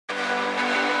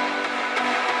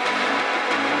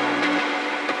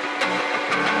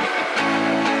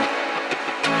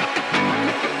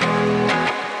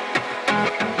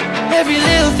Every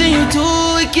little thing you do,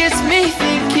 it gets me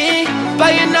thinking.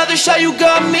 By another shot, you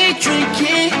got me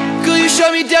drinking. Girl, you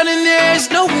shut me down and there's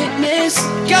no witness.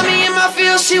 Got me in my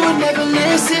feels, she would never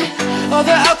listen. All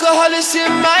the alcohol is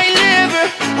in my liver.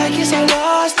 I guess I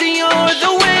lost and you're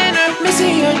the winner.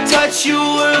 Missing your touch, you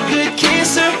were a good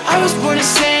kisser. I was born a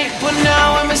saint, but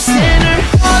now I'm a sinner.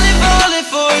 Falling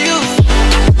for you.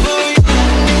 For you,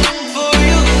 for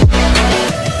you.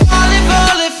 Falling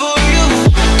for you.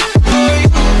 For you,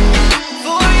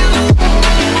 for you.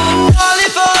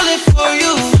 Falling for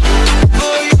you.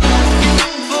 For you,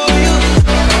 for you.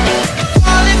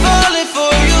 Falling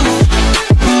for you.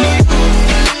 For you,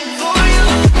 for you.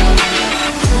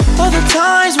 All the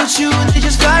times with you, they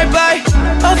just fly by.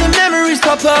 All the memories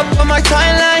pop up on my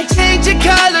timeline. Change your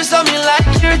colors on me like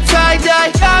you're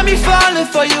tie-dye. Got me falling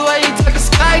for you, I ain't talking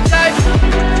skydive.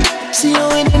 See you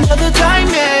in another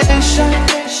dimension.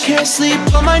 Can't sleep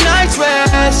on my night's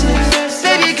rest.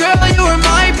 Baby girl, you were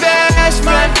my best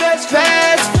friend. Best friend.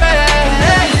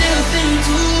 Every little thing you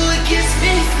do, it gets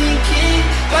me thinking.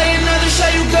 By another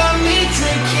shot, you got me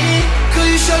drinking. Girl,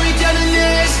 you shut me down and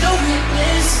there's no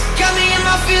witness. Got me in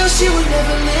my feels, she would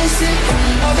never listen.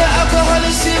 All the alcohol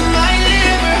is in my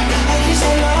liver. I guess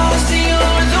I lost and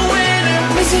you're the winner.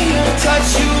 Missing your touch,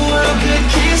 you were a good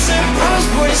kisser. I was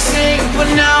born to sing, but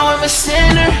now I'm a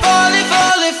sinner.